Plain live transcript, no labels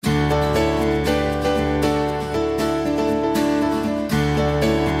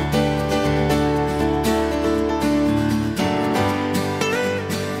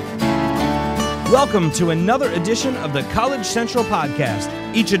Welcome to another edition of the College Central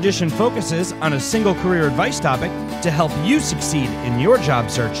Podcast. Each edition focuses on a single career advice topic to help you succeed in your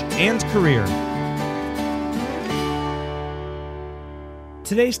job search and career.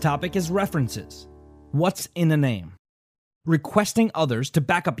 Today's topic is references. What's in a name? Requesting others to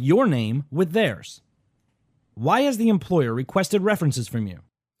back up your name with theirs. Why has the employer requested references from you?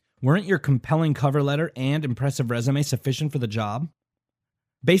 Weren't your compelling cover letter and impressive resume sufficient for the job?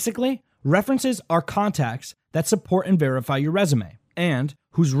 Basically, references are contacts that support and verify your resume, and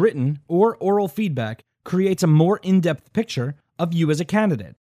whose written or oral feedback creates a more in-depth picture of you as a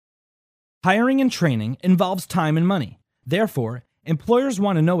candidate. Hiring and training involves time and money. Therefore, employers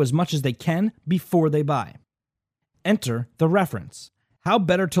want to know as much as they can before they buy. Enter the reference. How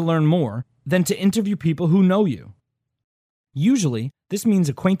better to learn more than to interview people who know you? Usually, this means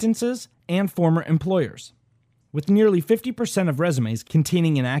acquaintances and former employers. With nearly 50% of resumes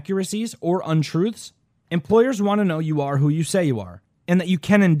containing inaccuracies or untruths, employers want to know you are who you say you are, and that you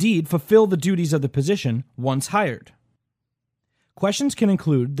can indeed fulfill the duties of the position once hired. Questions can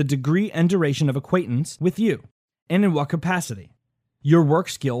include the degree and duration of acquaintance with you, and in what capacity, your work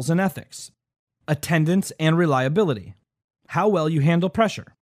skills and ethics, attendance and reliability, how well you handle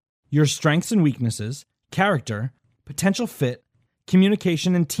pressure, your strengths and weaknesses, character, potential fit,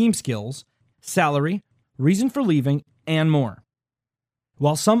 communication and team skills, salary, reason for leaving, and more.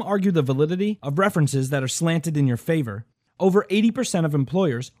 While some argue the validity of references that are slanted in your favor, over 80% of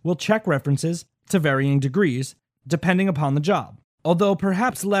employers will check references to varying degrees, depending upon the job, although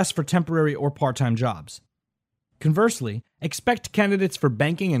perhaps less for temporary or part-time jobs. Conversely, expect candidates for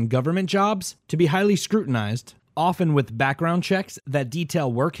banking and government jobs to be highly scrutinized, often with background checks that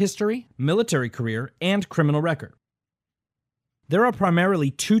detail work history, military career, and criminal record. There are primarily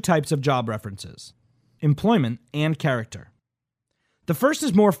two types of job references: employment and character. The first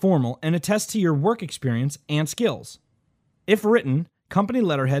is more formal and attests to your work experience and skills. If written, company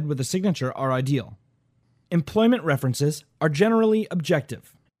letterhead with a signature are ideal. Employment references are generally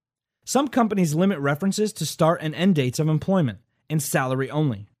objective. Some companies limit references to start and end dates of employment and salary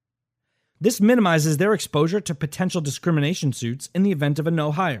only. This minimizes their exposure to potential discrimination suits in the event of a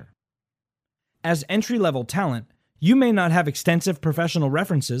no hire. As entry-level talent, you may not have extensive professional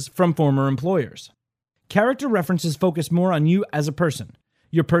references from former employers. Character references focus more on you as a person,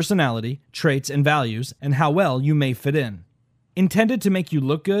 your personality, traits, and values, and how well you may fit in. Intended to make you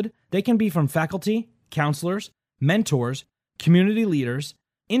look good, they can be from faculty, counselors, mentors, community leaders,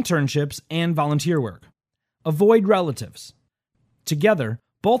 internships, and volunteer work. Avoid relatives. Together,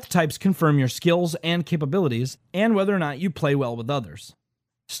 both types confirm your skills and capabilities and whether or not you play well with others.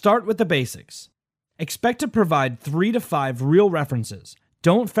 Start with the basics. Expect to provide 3 to 5 real references.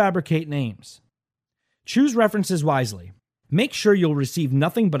 Don't fabricate names. Choose references wisely. Make sure you'll receive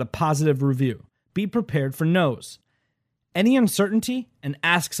nothing but a positive review. Be prepared for no's, any uncertainty, and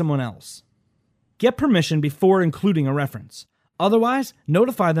ask someone else. Get permission before including a reference. Otherwise,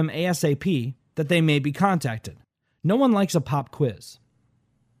 notify them ASAP that they may be contacted. No one likes a pop quiz.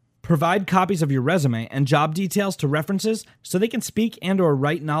 Provide copies of your resume and job details to references so they can speak and/or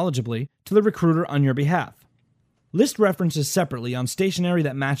write knowledgeably to the recruiter on your behalf. List references separately on stationery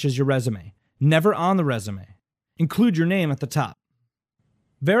that matches your resume. Never on the resume. Include your name at the top.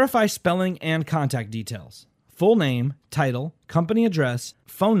 Verify spelling and contact details. Full name, title, company address,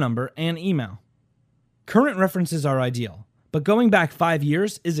 phone number, and email. Current references are ideal, but going back 5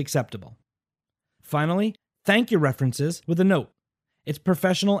 years is acceptable. Finally, thank your references with a note. It's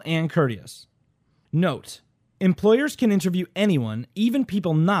professional and courteous. Note: employers can interview anyone, even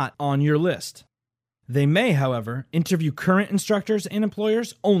people not on your list. They may, however, interview current instructors and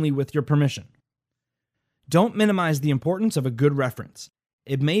employers only with your permission. Don't minimize the importance of a good reference.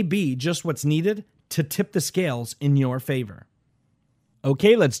 It may be just what's needed to tip the scales in your favor.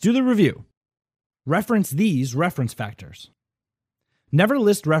 Okay, let's do the review. Reference these reference factors. Never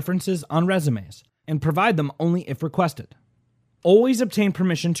list references on resumes, and provide them only if requested. Always obtain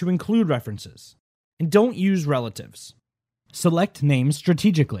permission to include references. And don't use relatives. Select names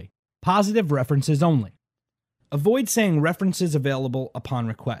strategically. Positive references only. Avoid saying references available upon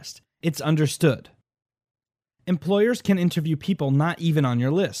request. It's understood. Employers can interview people not even on your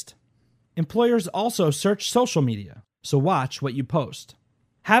list. Employers also search social media, so watch what you post.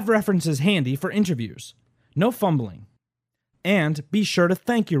 Have references handy for interviews. No fumbling. And be sure to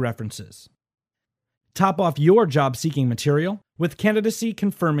thank your references. Top off your job-seeking material with candidacy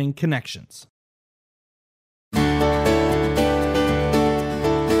confirming connections.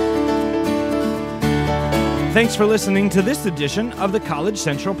 Thanks for listening to this edition of the College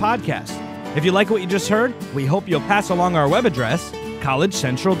Central Podcast. If you like what you just heard, we hope you'll pass along our web address,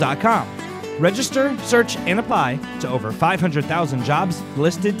 collegecentral.com. Register, search, and apply to over 500,000 jobs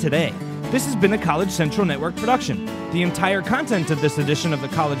listed today. This has been a College Central Network production. The entire content of this edition of the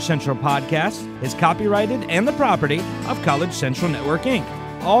College Central podcast is copyrighted and the property of College Central Network, Inc.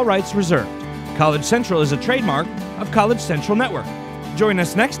 All rights reserved. College Central is a trademark of College Central Network. Join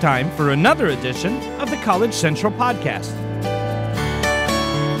us next time for another edition of the College Central podcast.